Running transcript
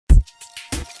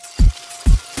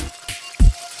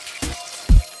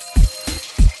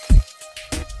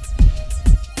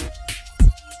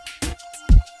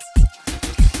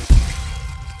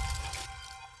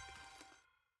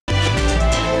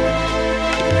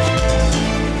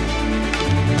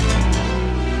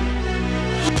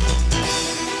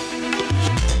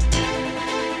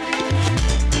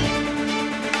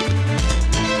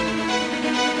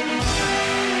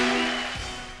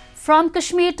From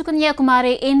Kashmir to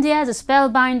Kanyakumari, India is a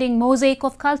spellbinding mosaic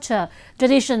of culture,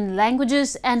 tradition,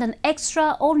 languages and an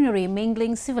extraordinary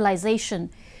mingling civilization.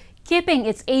 Keeping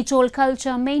its age-old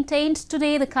culture maintained,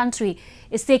 today the country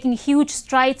is taking huge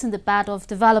strides in the path of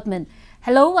development.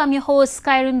 Hello, I'm your host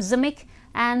Skyrim Zimik,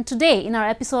 and today in our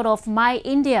episode of My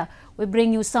India, we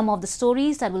bring you some of the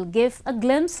stories that will give a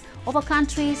glimpse of our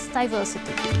country's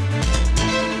diversity.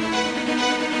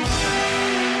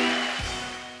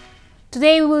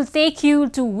 Today we will take you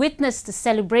to witness the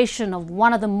celebration of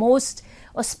one of the most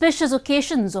auspicious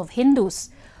occasions of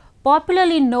Hindus.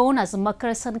 Popularly known as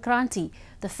Makar Sankranti,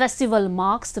 the festival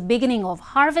marks the beginning of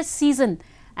harvest season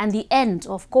and the end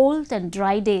of cold and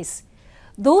dry days.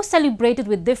 Though celebrated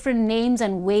with different names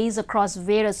and ways across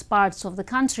various parts of the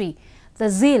country, the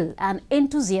zeal and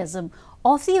enthusiasm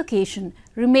of the occasion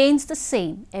remains the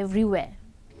same everywhere.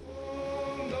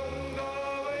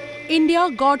 India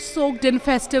got soaked in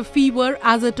festive fever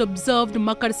as it observed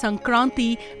Makar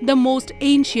Sankranti, the most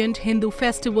ancient Hindu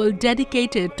festival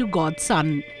dedicated to God's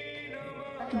sun.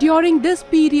 During this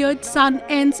period, sun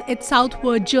ends its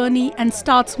southward journey and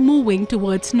starts moving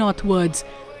towards northwards.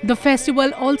 The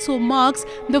festival also marks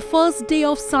the first day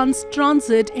of sun's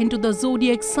transit into the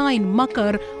zodiac sign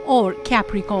Makar or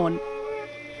Capricorn.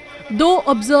 Though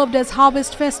observed as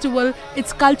harvest festival,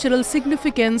 its cultural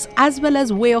significance as well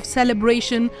as way of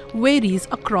celebration varies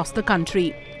across the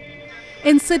country.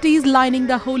 In cities lining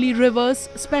the holy rivers,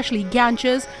 especially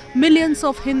Ganges, millions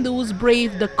of Hindus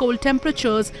brave the cold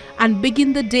temperatures and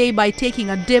begin the day by taking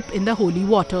a dip in the holy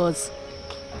waters.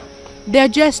 Their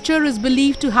gesture is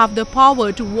believed to have the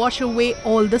power to wash away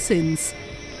all the sins.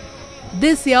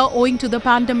 This year, owing to the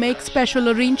pandemic, special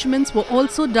arrangements were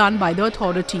also done by the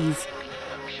authorities.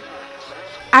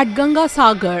 At Ganga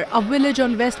Sagar, a village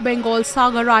on West Bengal's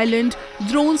Sagar Island,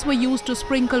 drones were used to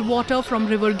sprinkle water from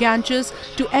river Ganges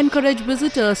to encourage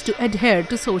visitors to adhere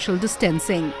to social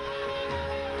distancing.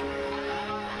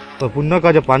 तो पुण्य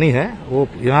का जो पानी है वो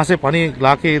यहाँ से पानी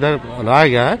लाके इधर लाया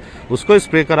गया है, उसको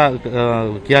स्प्रे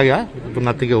किया गया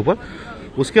नदी के ऊपर.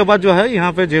 उसके बाद जो है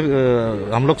यहाँ पे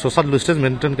हम लोग सोशल डिस्टेंस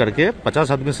मेंटेन करके 50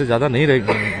 आदमी से ज्यादा नहीं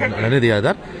रहने दिया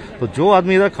इधर. तो जो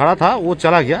आदमी इधर खड़ा था वो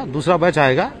चला गया, दूसरा बैच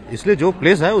आएगा, इसलिए जो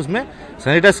प्लेस है उसमें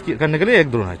सैनिटाइज करने के लिए एक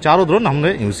ड्रोन है, 4 ड्रोन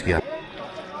हमने यूज किया.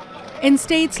 In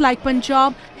states like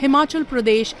Punjab, Himachal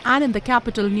Pradesh and in the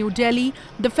capital New Delhi,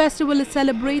 the festival is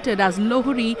celebrated as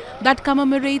Lohri that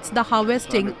commemorates the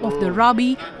harvesting of the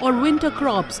Rabi or winter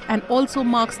crops and also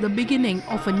marks the beginning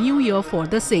of a new year for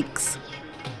the Sikhs.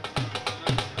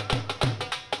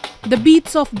 The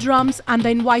beats of drums and the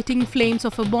inviting flames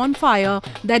of a bonfire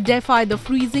that defy the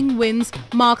freezing winds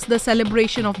marks the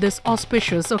celebration of this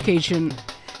auspicious occasion.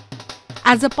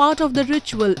 As a part of the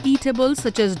ritual, eatables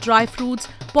such as dry fruits,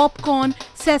 popcorn,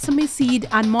 sesame seed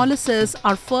and molasses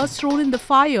are first thrown in the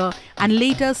fire and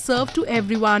later served to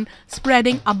everyone,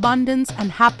 spreading abundance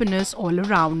and happiness all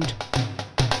around.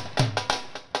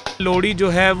 Lohri जो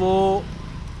है वो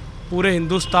पूरे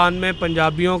हिंदुस्तान में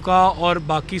पंजाबियों का और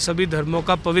बाकी सभी धर्मों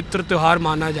का पवित्र त्यौहार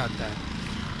माना जाता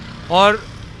है और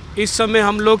इस समय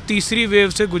हम लोग तीसरी वेव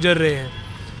से गुजर रहे हैं.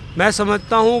 मैं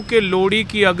समझता हूँ कि लोहड़ी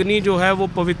की अग्नि जो है वो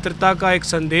पवित्रता का एक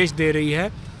संदेश दे रही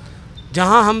है.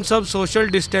 जहाँ हम सब सोशल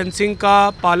डिस्टेंसिंग का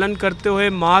पालन करते हुए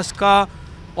मास्क का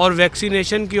और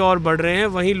वैक्सीनेशन की ओर बढ़ रहे हैं,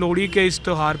 वहीं लोहड़ी के इस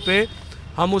त्यौहार पे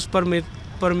हम उस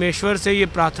परमेश्वर से ये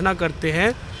प्रार्थना करते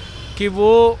हैं कि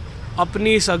वो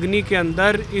अपनी इस अग्नि के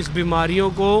अंदर इस बीमारियों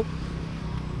को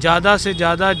ज़्यादा से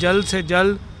ज़्यादा जल्द से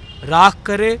जल्द राख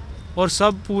करे और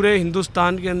सब पूरे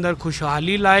हिंदुस्तान के अंदर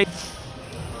खुशहाली लाए.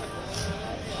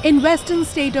 In western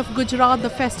state of Gujarat, the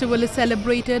festival is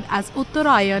celebrated as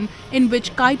Uttarayan, in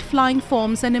which kite flying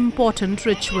forms an important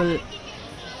ritual.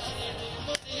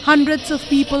 Hundreds of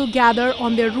people gather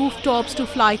on their rooftops to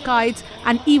fly kites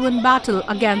and even battle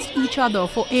against each other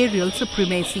for aerial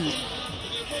supremacy.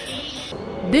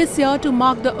 This year, to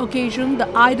mark the occasion, the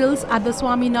idols at the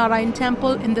Swami Narayan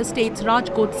temple in the state's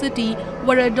Rajkot city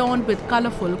were adorned with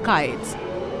colorful kites.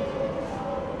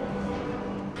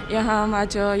 यहाँ हम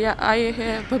आज आए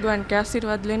हैं भगवान के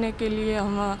आशीर्वाद लेने के लिए.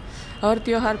 हम हर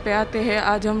त्यौहार पे आते हैं.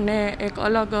 आज हमने एक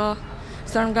अलग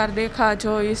श्रृंगार देखा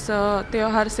जो इस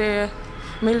त्यौहार से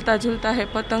मिलता जुलता है.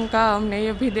 पतंग का हमने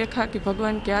ये भी देखा कि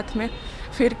भगवान के हाथ में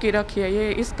फिरकी रखी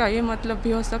है. इसका ये मतलब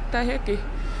भी हो सकता है कि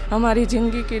हमारी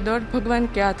ज़िंदगी की दौड़ भगवान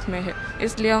के हाथ में है,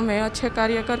 इसलिए हमें अच्छे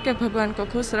कार्य करके भगवान को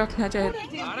खुश रखना चाहिए.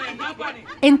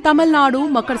 In Tamil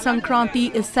Nadu, Makar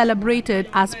Sankranti is celebrated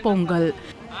as Pongal.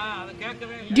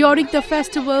 During the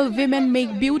festival, women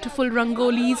make beautiful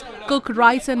rangolis, cook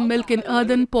rice and milk in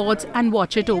earthen pots and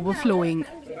watch it overflowing.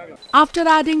 After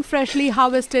adding freshly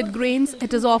harvested grains,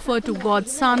 it is offered to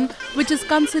God's Son, which is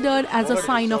considered as a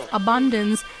sign of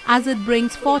abundance as it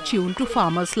brings fortune to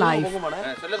farmers' life.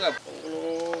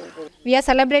 We are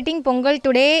celebrating Pongal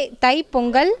today, Thai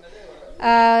Pongal.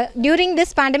 During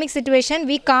this pandemic situation,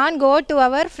 we can't go to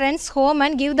our friends' home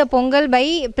and give the Pongal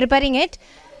by preparing it.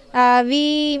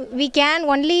 We can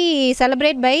only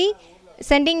celebrate by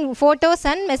sending photos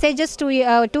and messages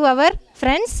to our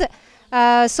friends.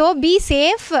 So be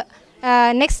safe.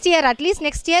 Next year, at least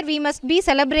next year, we must be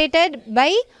celebrated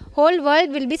by whole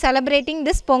world will be celebrating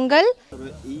this Pongal.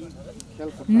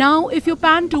 Now, if you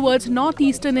pan towards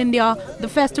northeastern India, the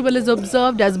festival is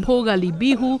observed as Bhogali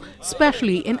Bihu,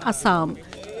 especially in Assam.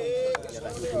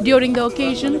 During the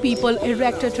occasion, people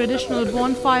erect a traditional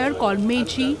bonfire called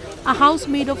mechi, a house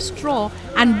made of straw,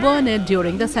 and burn it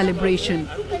during the celebration.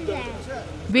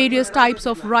 Various types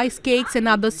of rice cakes and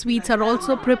other sweets are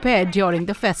also prepared during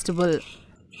the festival.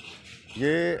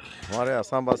 ये हमारे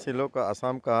असम वासी लोग का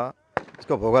असम का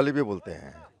इसको भोगाली भी बोलते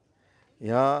हैं।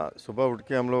 यहाँ सुबह उठ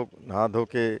के हम लोग नहा धो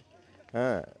के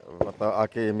मतलब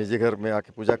आके मेजी घर में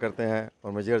आके पूजा करते हैं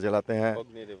और मेजी घर जलाते हैं।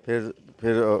 फिर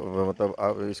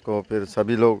मतलब इसको फिर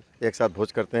सभी लोग एक साथ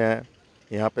भोज करते हैं।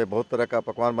 यहाँ पे बहुत तरह का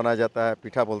पकवान बनाया जाता है,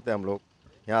 पीठा बोलते हैं हम लोग।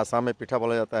 यहाँ असम में पीठा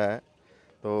बोला जाता है।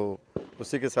 तो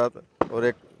उसी के साथ और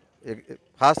एक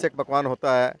खास एक पकवान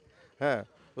होता है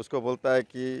उसको बोलता है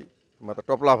कि मतलब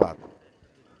टोपला भात।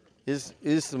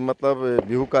 इस मतलब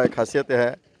बिहू का एक खासियत है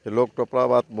कि लोग टोपला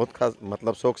भात बहुत खास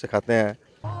मतलब शौक से खाते हैं।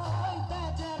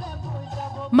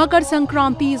 Makar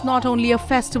Sankranti is not only a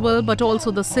festival but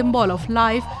also the symbol of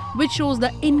life, which shows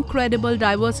the incredible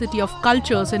diversity of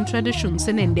cultures and traditions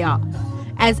in India.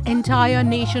 As entire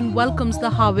nation welcomes the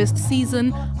harvest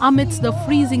season amidst the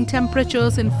freezing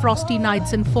temperatures and frosty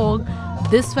nights and fog,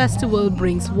 this festival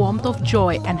brings warmth of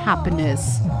joy and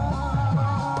happiness.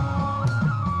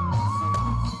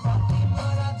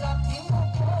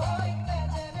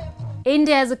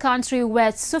 India is a country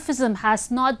where Sufism has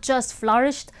not just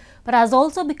flourished but has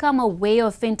also become a way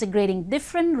of integrating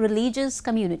different religious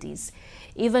communities.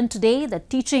 Even today, the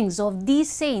teachings of these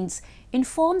saints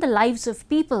inform the lives of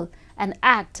people and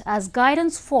act as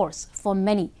guidance force for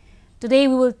many. Today,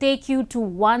 we will take you to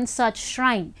one such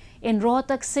shrine in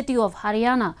Rohtak city of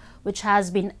Haryana, which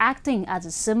has been acting as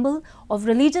a symbol of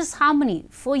religious harmony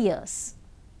for years.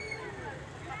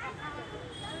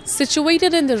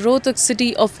 Situated in the Rohtak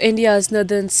city of India's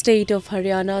northern state of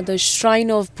Haryana, the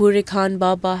shrine of Bure Khan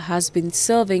Baba has been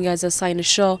serving as a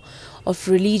cynosure of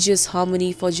religious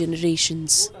harmony for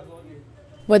generations.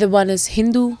 Whether one is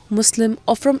Hindu, Muslim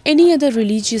or from any other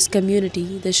religious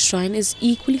community, the shrine is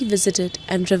equally visited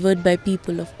and revered by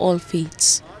people of all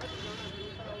faiths.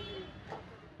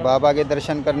 बाबा के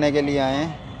दर्शन करने के लिए आए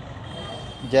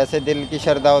हैं। जैसे दिल की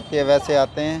श्रद्धा होती है वैसे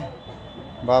आते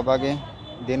हैं। बाबा के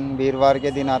दिन वीरवार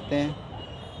के दिन आते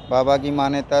हैं। बाबा की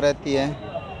मान्यता रहती है,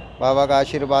 बाबा का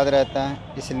आशीर्वाद रहता है,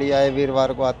 इसलिए आए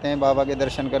वीरवार को आते हैं बाबा के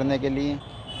दर्शन करने के लिए।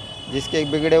 जिसके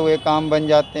बिगड़े हुए काम बन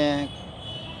जाते हैं,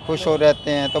 खुश हो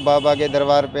रहते हैं, तो बाबा के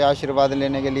दरबार पे आशीर्वाद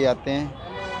लेने के लिए आते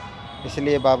हैं।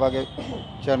 इसलिए बाबा के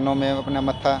चरणों में अपना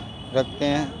मत्था रखते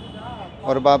हैं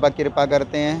और बाबा कृपा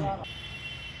करते हैं।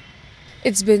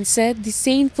 It's been said the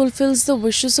saint fulfills the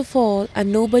wishes of all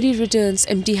and nobody returns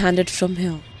empty-handed from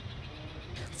here.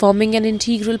 Forming an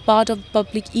integral part of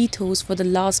public ethos for the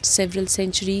last several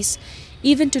centuries,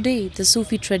 even today the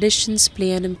Sufi traditions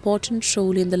play an important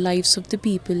role in the lives of the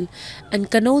people and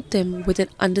connote them with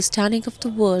an understanding of the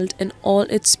world and all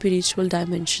its spiritual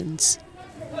dimensions.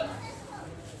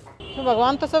 तो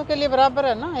भगवान तो सबके लिए बराबर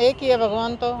है ना, एक ही है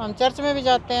भगवान। तो हम चर्च में भी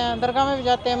जाते हैं, दरगाह में भी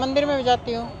जाते हैं, मंदिर में भी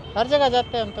जाती हूँ, हर जगह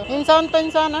जाते हैं हम। तो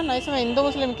इंसान है ना, इसमें हिंदू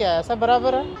मुस्लिम क्या है, सब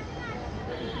बराबर है।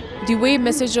 The way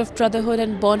message of brotherhood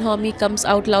and bonhomie comes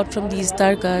out loud from these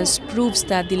dargahs proves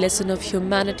that the lesson of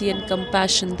humanity and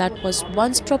compassion that was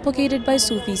once propagated by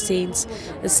Sufi saints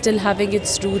is still having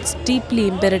its roots deeply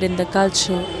embedded in the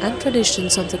culture and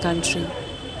traditions of the country.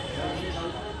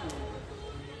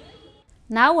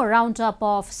 Now a roundup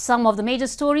of some of the major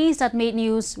stories that made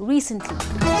news recently.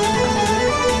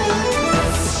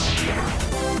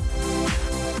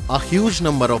 A huge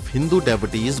number of Hindu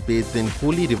devotees bathed in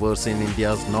holy rivers in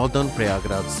India's northern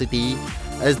Prayagraj city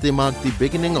as they mark the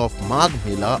beginning of Magh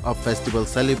Mela, a festival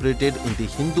celebrated in the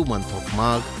Hindu month of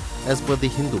Magh as per the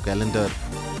Hindu calendar.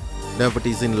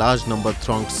 Devotees in large number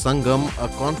thronged Sangam, a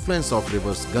confluence of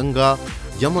rivers Ganga,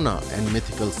 Yamuna and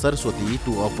mythical Saraswati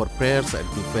to offer prayers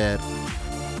at the fair.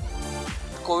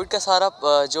 Covid का सारा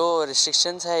जो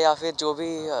restrictions है या फिर जो भी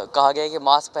कहा गया है कि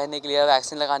मास्क पहनने के लिए,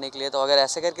 वैक्सीन लगाने के लिए, तो अगर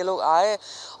ऐसे करके लोग आए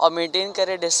और मेंटेन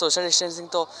करें सोशल डिस्टेंसिंग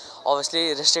तो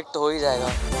ऑब्वियसली रिस्ट्रिक्ट हो ही जाएगा।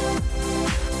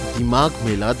 The Magh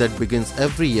Mela that begins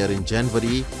every year in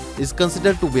January is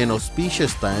considered to be an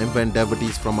auspicious time when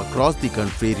devotees from across the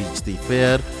country reach the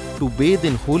fair to bathe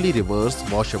in holy rivers,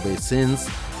 wash away sins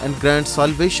and grant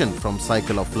salvation from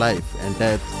cycle of life and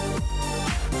death.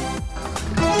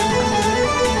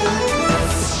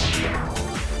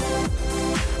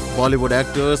 Bollywood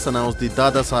actors announced the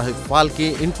Dada Saheb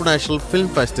Phalke International Film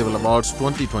Festival Awards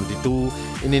 2022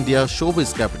 in India's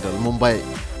showbiz capital, Mumbai.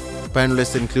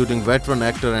 Panelists including veteran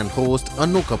actor and host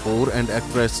Annu Kapoor and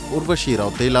actress Urvashi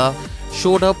Rautela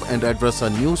showed up and addressed a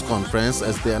news conference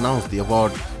as they announced the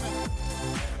award.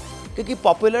 क्योंकि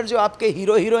popular जो आपके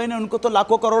hero heroine हैं उनको तो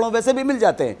लाखों करोड़ों वैसे भी मिल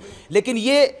जाते हैं, लेकिन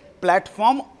ये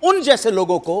प्लेटफॉर्म उन जैसे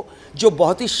लोगों को जो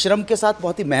बहुत ही श्रम के साथ,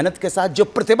 बहुत ही मेहनत के साथ, जो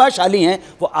प्रतिभाशाली हैं,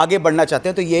 वो आगे बढ़ना चाहते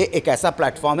हैं, तो ये एक ऐसा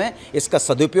प्लेटफॉर्म है, इसका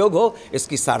सदुपयोग हो,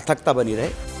 इसकी सार्थकता बनी रहे.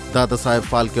 Dada Saheb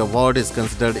Phalke Award is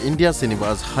considered India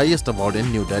cinema's highest award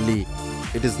in New Delhi.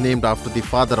 It is named after the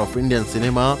father of Indian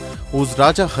cinema, whose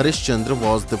Raja Harishchandra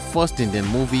was the first Indian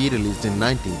movie released in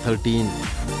 1913.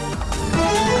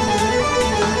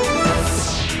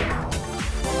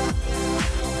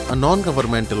 A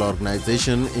non-governmental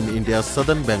organization in India's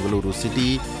southern Bengaluru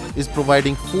city is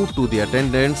providing food to the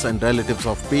attendants and relatives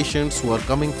of patients who are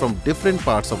coming from different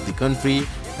parts of the country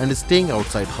and staying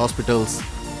outside hospitals.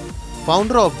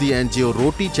 Founder of the NGO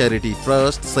Roti Charity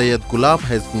Trust, Syed Gulab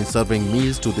has been serving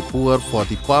meals to the poor for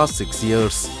the past 6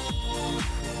 years.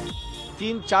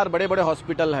 3-4 बड़े-बड़े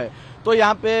hospital है, तो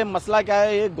यहाँ पे मसला क्या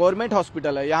है, ये government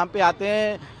hospital है, यहाँ पे आते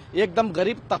हैं एकदम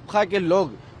गरीब तबका के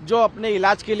लोग जो अपने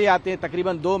इलाज के लिए आते हैं,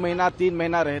 तकरीबन 2 महीना 3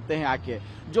 महीना रहते हैं आके,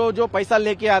 जो पैसा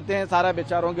लेके आते हैं सारा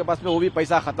बेचारों के पास में वो भी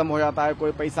पैसा खत्म हो जाता है,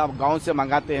 कोई पैसा गांव से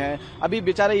मंगाते हैं, अभी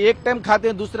बेचारे एक टाइम खाते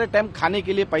हैं, दूसरे टाइम खाने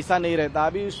के लिए पैसा नहीं रहता.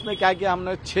 अभी उसमें क्या किया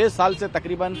हमने, 6 साल से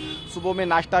तकरीबन सुबह में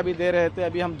नाश्ता भी दे रहे थे,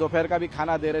 अभी हम दोपहर का भी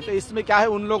खाना दे रहे थे. इसमें क्या है,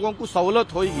 उन लोगों को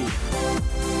सहूलत होगी.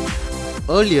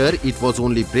 Earlier it was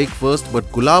only breakfast,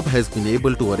 but Gulab has been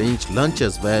able to arrange lunch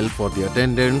as well for the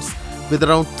attendants, with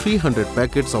around 300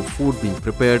 packets of food being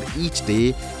prepared each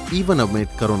day, even amid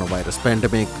coronavirus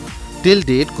pandemic. Till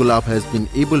date, Gulab has been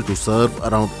able to serve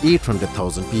around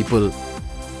 800,000 people.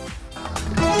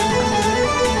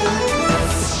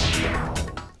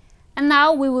 And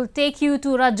now we will take you to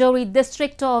Rajouri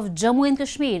district of Jammu and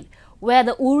Kashmir, where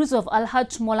the Urs of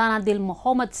Al-Hajj Maulana Dil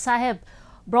Muhammad Sahib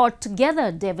brought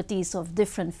together devotees of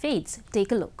different faiths.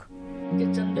 Take a look.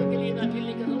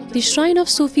 The shrine of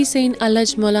Sufi Saint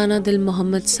Al-Hajj Maulana Dil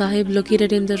Muhammad Sahib,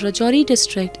 located in the Rajouri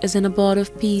district, is an abode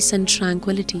of peace and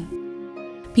tranquility.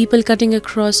 People cutting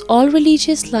across all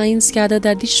religious lines gathered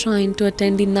at the shrine to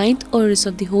attend the 9th Urs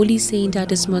of the Holy Saint at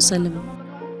his mausoleum.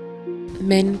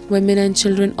 Men, women and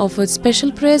children offered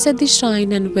special prayers at the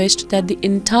shrine and wished that the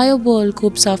entire world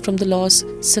copes up from the loss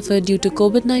suffered due to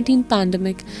COVID-19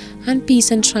 pandemic and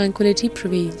peace and tranquility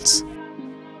prevails.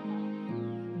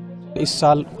 इस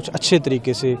साल कुछ अच्छे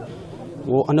तरीके से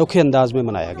वो अनोखे अंदाज में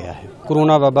मनाया गया है.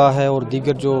 कोरोना वबा है और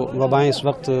दीगर जो वबाएं इस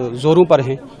वक्त ज़ोरों पर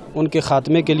हैं, उनके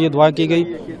ख़ात्मे के लिए दुआ की गई.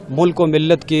 मुल्क और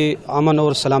मिल्लत के अमन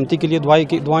और सलामती के लिए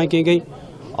दुआएं की गई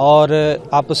और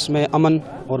आपस में अमन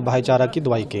और भाईचारा की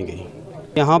दुआएं की गई.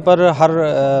 यहाँ पर हर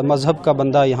मज़हब का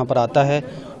बंदा यहाँ पर आता है.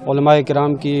 उलमाए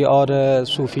किराम की और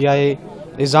सूफियाए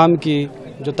निज़ाम की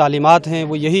जो तालीमात हैं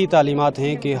वो यही तालीमात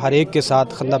हैं कि हर एक के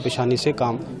साथ खंदा पेशानी से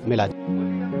काम मिला जाए.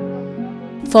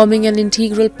 Forming an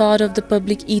integral part of the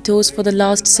public ethos for the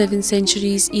last 7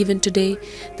 centuries, even today,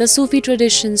 the Sufi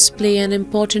traditions play an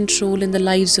important role in the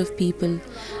lives of people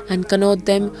and connote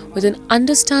them with an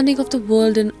understanding of the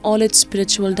world in all its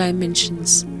spiritual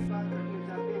dimensions.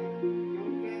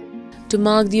 To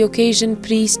mark the occasion,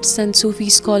 priests and Sufi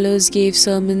scholars gave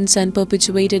sermons and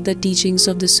perpetuated the teachings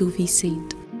of the Sufi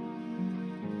saint.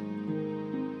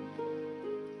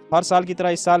 हर साल की तरह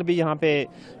इस साल भी यहाँ पे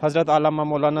हज़रत आलमा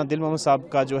मौलाना दिल मोहम्मद साहब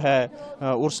का जो है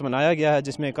उर्स मनाया गया है,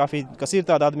 जिसमें काफ़ी कसीर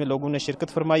तादाद में लोगों ने शिरकत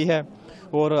फरमाई है.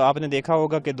 और आपने देखा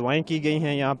होगा कि दुआएं की गई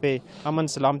हैं. यहाँ पे अमन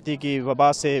सलामती की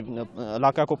वबा से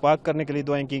इलाका को पाक करने के लिए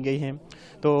दुआएं की गई हैं.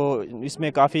 तो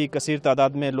इसमें काफ़ी कसीर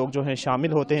तादाद में लोग जो हैं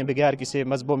शामिल होते हैं बगैर किसी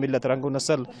मज़हब मिल्लत रंग व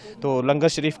नस्ल. तो लंगर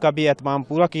शरीफ का भी एहतमाम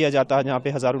पूरा किया जाता है, जहाँ पे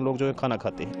हज़ारों लोग जो है खाना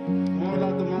खाते हैं.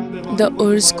 The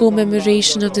Urs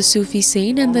commemoration of the Sufi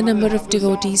saint and the number of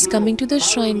devotees coming to the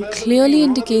shrine clearly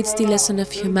indicates the lesson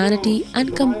of humanity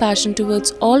and compassion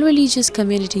towards all religious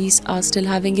communities are still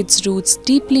having its roots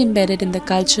deeply embedded in the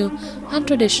culture and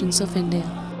traditions of India.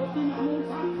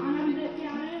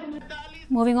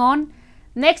 Moving on,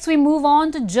 next we move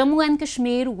on to Jammu and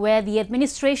Kashmir, where the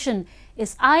administration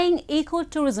is eyeing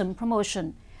ecotourism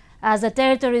promotion. As the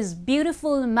territory's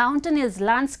beautiful mountainous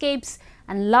landscapes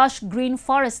and lush green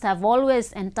forests have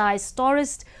always enticed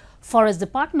tourists, Forest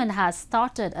Department has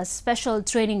started a special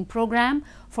training program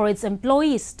for its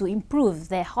employees to improve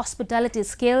their hospitality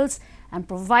skills and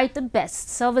provide the best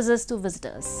services to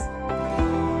visitors.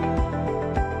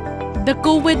 The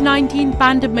COVID-19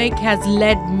 pandemic has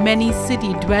led many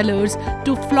city dwellers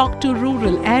to flock to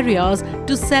rural areas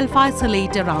to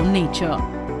self-isolate around nature.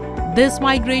 This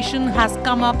migration has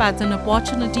come up as an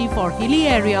opportunity for hilly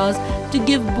areas to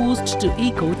give boost to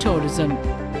eco-tourism.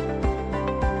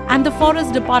 And the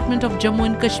Forest Department of Jammu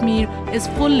and Kashmir is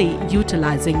fully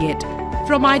utilizing it.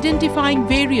 From identifying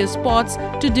various spots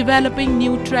to developing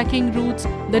new trekking routes,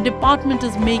 the department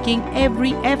is making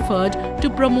every effort to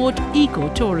promote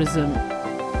eco-tourism.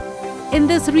 In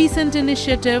this recent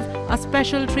initiative, a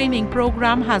special training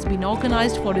program has been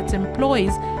organized for its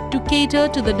employees to cater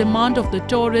to the demand of the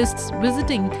tourists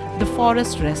visiting the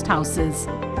forest rest houses.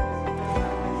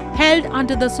 Held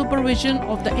under the supervision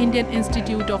of the Indian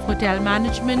Institute of Hotel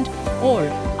Management or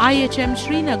IHM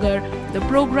Srinagar, the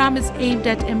program is aimed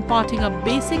at imparting a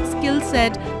basic skill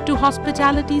set to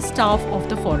hospitality staff of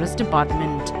the Forest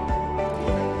Department.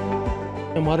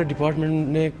 हमारे department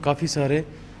ने काफ़ी सारे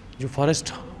जो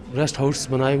forest rest house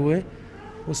बनाए हुए हैं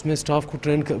उसमें staff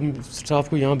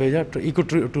को यहाँ भेजा इको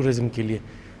टूरिज़म के लिए,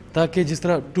 ताकि जिस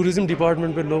तरह टूरिज़म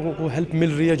डिपार्टमेंट पे लोगों को हेल्प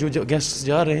मिल रही है, जो गेस्ट्स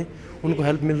जा रहे हैं उनको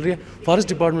हेल्प मिल रही है, फॉरेस्ट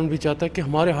डिपार्टमेंट भी चाहता है कि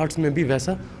हमारे हार्ट्स में भी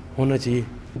वैसा होना चाहिए।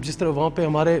 जिस तरह वहाँ पे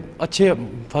हमारे अच्छे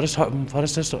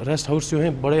फॉरेस्ट रेस्ट हाउस जो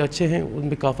हैं बड़े अच्छे हैं,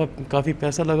 उनमें काफ़ी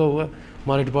पैसा लगा हुआ है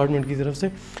हमारे डिपार्टमेंट की तरफ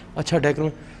से, अच्छा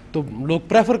डेकोरेशन, तो लोग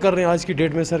प्रेफर कर रहे हैं आज की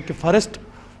डेट में सर कि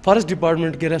फॉरेस्ट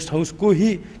डिपार्टमेंट के रेस्ट हाउस को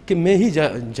ही कि में ही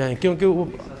जाएँ, क्योंकि वो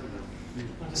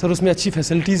सर उसमें अच्छी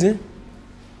फैसिलिटीज़ हैं,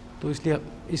 तो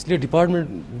इसलिए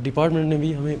डिपार्टमेंट ने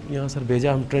भी हमें यहाँ सर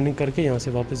भेजा, हम ट्रेनिंग करके यहाँ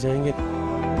से वापस जाएंगे।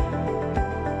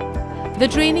 The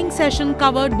training session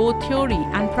covered both theory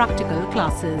and practical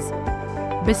classes.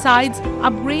 Besides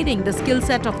upgrading the skill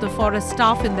set of the forest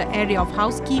staff in the area of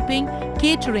housekeeping,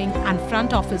 catering and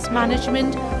front office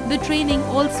management, the training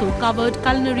also covered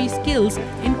culinary skills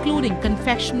including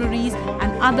confectionaries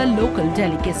and other local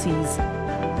delicacies.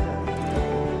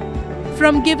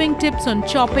 From giving tips on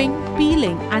chopping,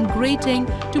 peeling and grating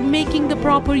to making the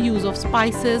proper use of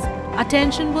spices,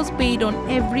 attention was paid on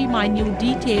every minute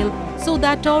detail so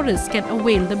that tourists can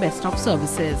avail the best of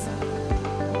services.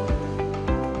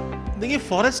 देखिए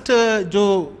forest जो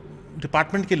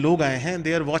department के लोग आए हैं,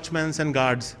 they are वॉचमैन्स and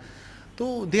guards,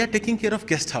 तो they are taking care of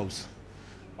guest house.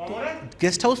 तो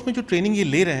guest house में जो ट्रेनिंग ये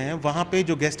ले रहे हैं, वहाँ पे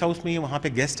जो गेस्ट हाउस में वहाँ पे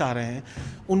गेस्ट आ रहे हैं,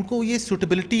 उनको ये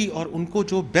सूटेबिलिटी और उनको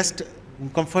जो बेस्ट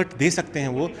कंफर्ट दे सकते हैं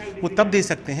वो तब दे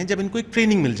सकते हैं जब इनको एक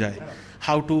ट्रेनिंग मिल जाए,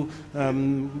 how to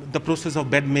the process of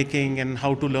bed making and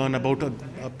how to learn about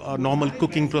normal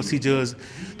cooking procedures.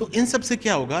 तो इन सब से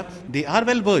क्या होगा, दे आर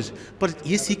वेल वर्ज, पर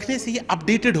ये सीखने से ये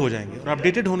अपडेटेड हो जाएंगे, और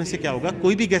अपडेटेड होने से क्या होगा,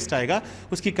 कोई भी गेस्ट आएगा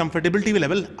उसकी कंफर्टेबिलिटी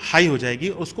लेवल हाई हो जाएगी,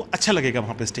 उसको अच्छा लगेगा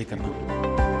वहाँ पे स्टे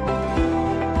करना।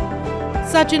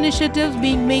 Such initiatives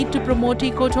being made to promote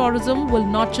ecotourism will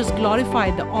not just glorify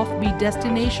the offbeat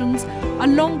destinations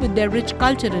along with their rich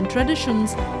culture and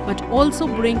traditions, but also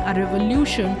bring a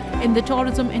revolution in the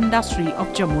tourism industry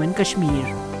of Jammu and Kashmir.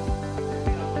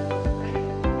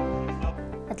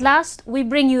 At last, we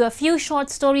bring you a few short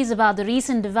stories about the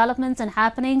recent developments and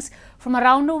happenings from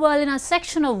around the world in our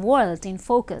section of World in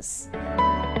Focus.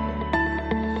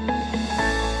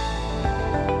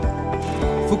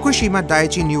 Fukushima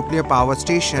Daiichi nuclear power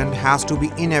station has to be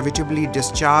inevitably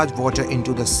discharge water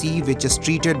into the sea, which is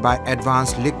treated by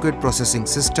advanced liquid processing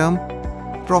system.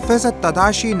 Professor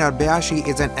Tadashi Narbayashi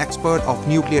is an expert of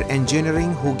nuclear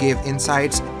engineering who gave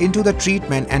insights into the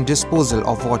treatment and disposal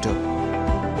of water.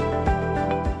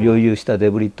 溶融したデ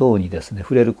ブリ等にですね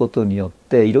触れることによっ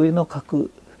ていろいろな核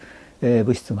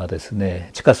物質がですね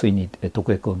地下水に溶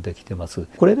け込んできてます。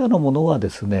これらのものは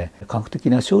ですね科学的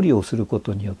な処理をするこ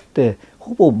とによって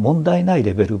ほぼ問題ない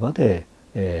レベルまで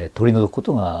取り除くこ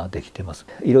とができてます。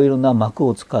いろいろな膜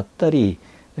を使ったり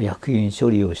薬品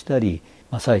処理をしたり、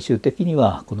最終的に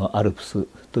はこのアルプス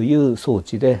という装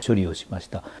置で処理をしまし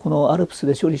た。このアルプス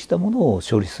で処理したものを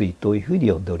処理水というふう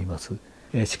に呼んでおります。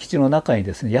敷地の中に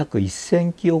ですね約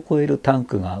1000基を超えるタン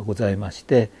クがございまし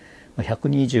て、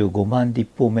125万立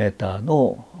方メーター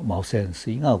の汚染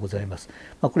水がございます。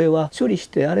これは処理し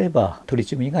てあればトリ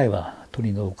チウム以外は取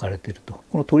り除かれていると。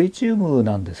このトリチウム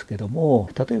なんですけども、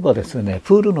例えばですね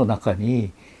プールの中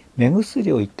に目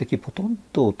薬を一滴ポトン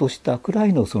と落としたくら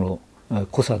いのその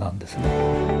濃さなんですね。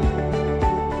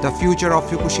The future of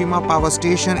Fukushima power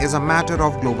station is a matter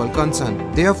of global concern.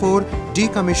 Therefore,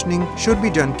 decommissioning should be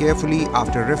done carefully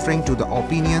after referring to the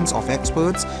opinions of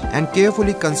experts and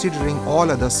carefully considering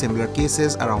all other similar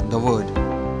cases around the world.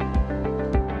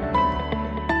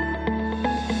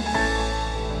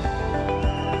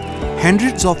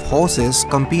 Hundreds of horses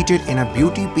competed in a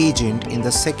beauty pageant in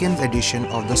the second edition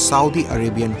of the Saudi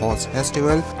Arabian Horse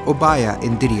Festival, Ubaya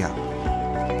in Diriyah.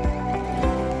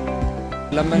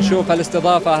 لما نشوف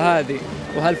الاستضافة هذه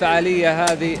وهالفعالية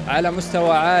هذه على مستوى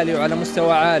عالي وعلى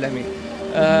مستوى عالمي،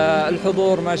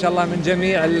 الحضور ما شاء الله من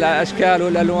جميع الأشكال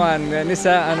والألوان،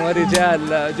 نساء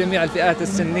ورجال، جميع الفئات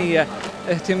السنية،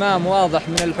 اهتمام واضح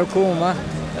من الحكومة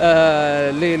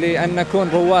لأن نكون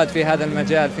رواد في هذا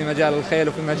المجال، في مجال الخيل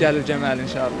وفي مجال الجمال إن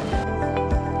شاء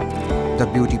الله. The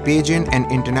beauty pageant, an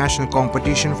international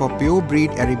competition for pure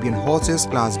breed Arabian horses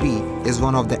Class B, is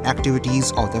one of the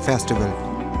activities of the festival.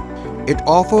 It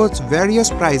offers various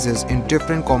prizes in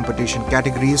different competition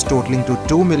categories totaling to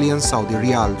 2 million Saudi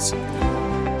riyals.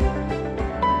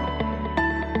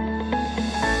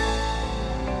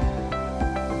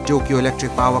 Tokyo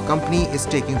Electric Power Company is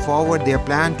taking forward their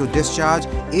plan to discharge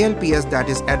ALPS, that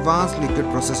is Advanced Liquid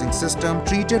Processing System,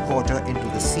 treated water into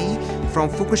the sea from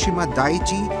Fukushima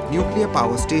Daiichi Nuclear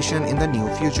Power Station in the near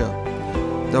future.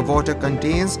 The water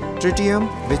contains tritium,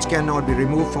 which cannot be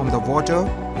removed from the water.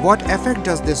 What effect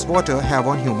does this water have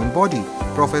on human body?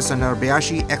 Professor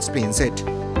Narbayashi explains it.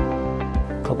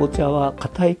 かぼちゃは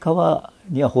硬い皮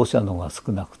には放射能が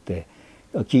少なくて、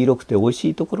黄色くて美味し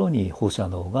いところに放射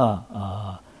能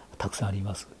がたくさんあり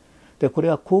ます。でこれ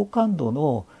は高感度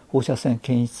の放射線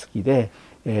検出器で、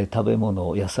食べ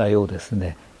物野菜をです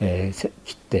ね、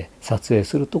切って撮影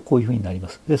するとこういうふうになりま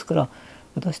す。ですから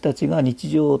私たちが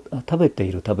日常食べて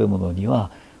いる食べ物に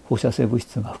は放射性物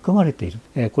質が含まれてい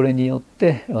る。これによっ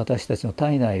て私たちの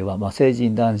体内は、成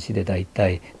人男子でだいた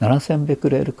い7000ベク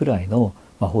レルくらいの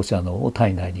放射能を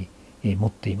体内に持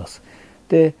っています。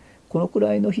でこのく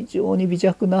らいの非常に微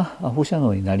弱な放射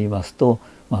能になりますと、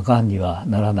がんには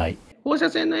ならない。放射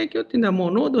線の影響っていうのはも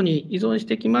う濃度に依存し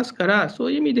てきますから、そ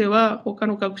ういう意味では他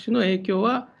の各種の影響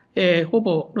は、ほ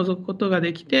ぼ除くことが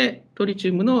できて、トリチ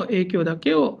ウムの影響だ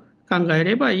けを考え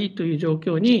ればいいという状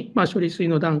況に、処理水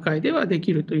の段階ではで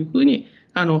きるというふうに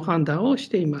判断をし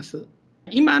ています。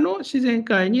今の自然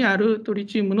界にあるトリ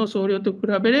チウムの総量と比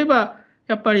べれば、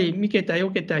やっぱり3桁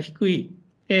4桁低い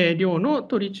量の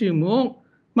トリチウムを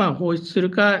放出する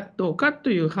かどうかと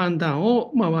いう判断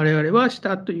を我々はし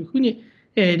たというふうに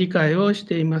理解をし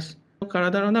ています。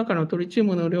体の中のトリチウ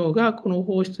ムの量がこの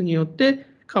放出によって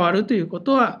変わるというこ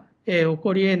とは起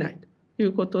こり得ないとい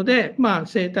うことで、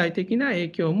生態的な影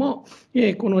響も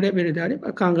このレベルであれ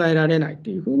ば考えられないと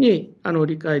いうふうに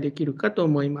理解できるかと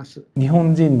思います。日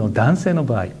本人の男性の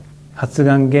場合、発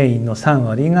がん原因の3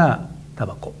割がタ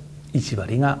バコ、1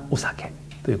割がお酒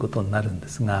ということになるんで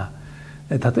すが、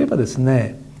例えばです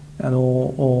ね、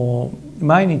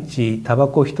毎日タバ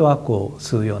コ1箱を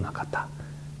吸うような方、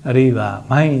あるいは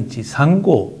毎日3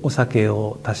合お酒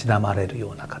をたしなまれる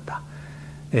ような方、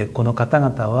この方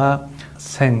々は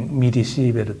1000ミリシ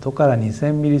ーベルトから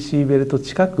2000ミリシーベルト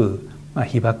近く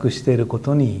被爆しているこ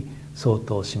とに相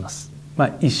当します。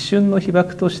一瞬の被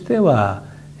爆としては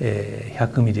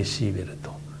100ミリシーベル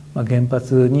ト、原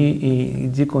発に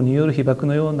事故による被爆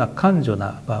のような感情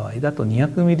な場合だと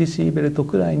200ミリシーベルト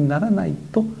くらいにならない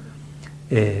と、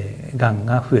がん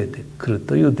が増えてくる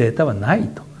というデータはない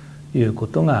というこ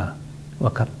とが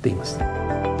分かっています。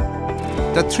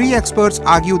The three experts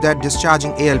argue that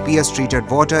discharging ALPS treated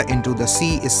water into the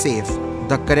sea is safe.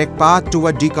 The correct path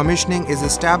toward decommissioning is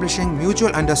establishing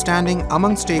mutual understanding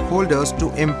among stakeholders to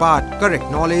impart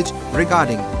correct knowledge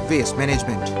regarding waste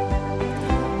management.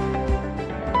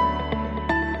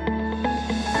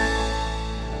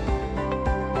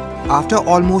 After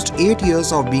almost 8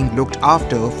 years of being looked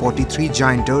after, 43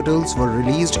 giant turtles were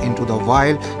released into the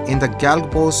wild in the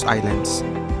Galapagos Islands.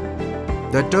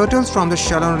 The turtles from the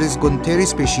Chalonris guntheri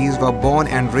species were born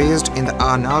and raised in the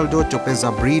Arnaldo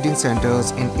Topeza breeding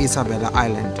centers in Isabela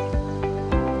Island.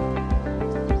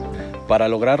 Para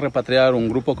lograr repatriar un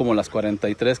grupo como las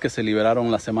 43 que se liberaron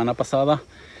la semana pasada,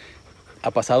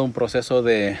 ha pasado un proceso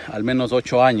de al menos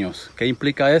 8 años. ¿Qué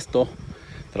implica esto?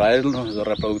 Traer los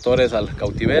reproductores al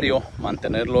cautiverio,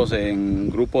 mantenerlos en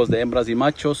grupos de hembras y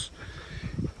machos.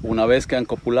 Una vez que han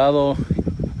copulado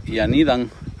y anidan,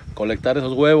 colectar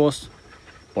esos huevos,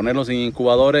 ponerlos en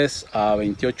incubadores a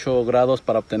 28 grados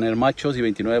para obtener machos y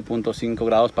 29.5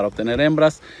 grados para obtener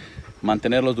hembras,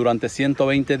 mantenerlos durante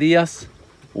 120 días.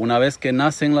 Una vez que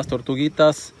nacen las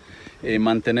tortuguitas,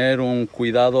 mantener un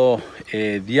cuidado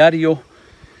diario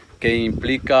que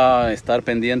implica estar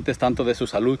pendientes tanto de su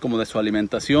salud como de su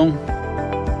alimentación.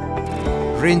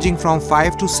 Ranging from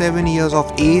 5 to 7 years of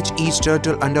age, each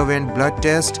turtle underwent blood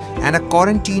tests and a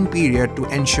quarantine period to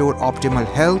ensure optimal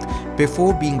health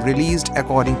before being released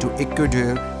according to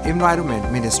Ecuador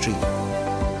Environment Ministry.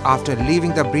 After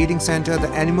leaving the breeding center, the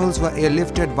animals were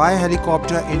airlifted by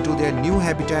helicopter into their new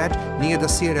habitat near the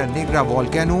Sierra Negra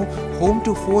volcano, home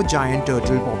to 4 giant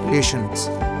turtle populations.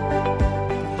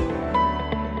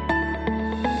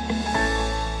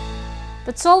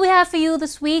 That's all we have for you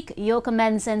this week. Your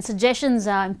comments and suggestions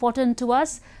are important to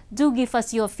us. Do give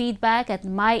us your feedback at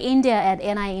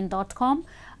myindia@nin.com.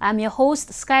 I'm your host,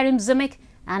 Skyrim Zimik,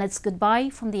 and it's goodbye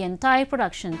from the entire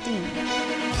production team.